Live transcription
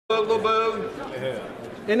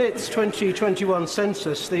In its 2021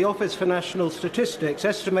 census, the Office for National Statistics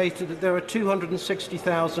estimated that there are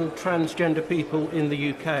 260,000 transgender people in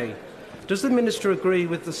the UK. Does the Minister agree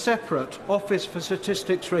with the separate Office for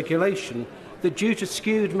Statistics regulation that due to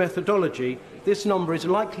skewed methodology, this number is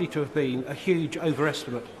likely to have been a huge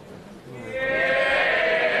overestimate?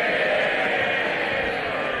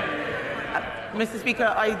 Mr. Speaker,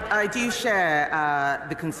 I do share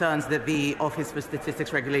the concerns that the Office for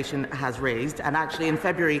Statistics Regulation has raised, and actually in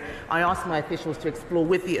February I asked my officials to explore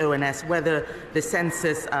with the ONS whether the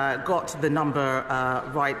census got the number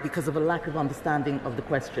right because of a lack of understanding of the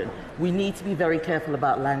question. We need to be very careful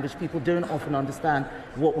about language. People don't often understand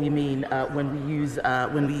what we mean when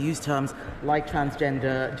we use terms like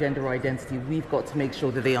transgender, gender identity. We've got to make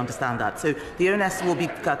sure that they understand that. So the ONS will be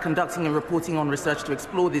conducting and reporting on research to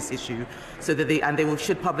explore this issue, so that they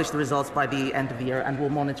should publish the results by the end of the year, and we'll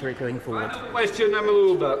monitor it going forward. Question,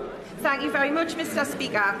 Amaluba. Thank you very much, Mr.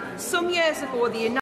 Speaker. Some years ago, the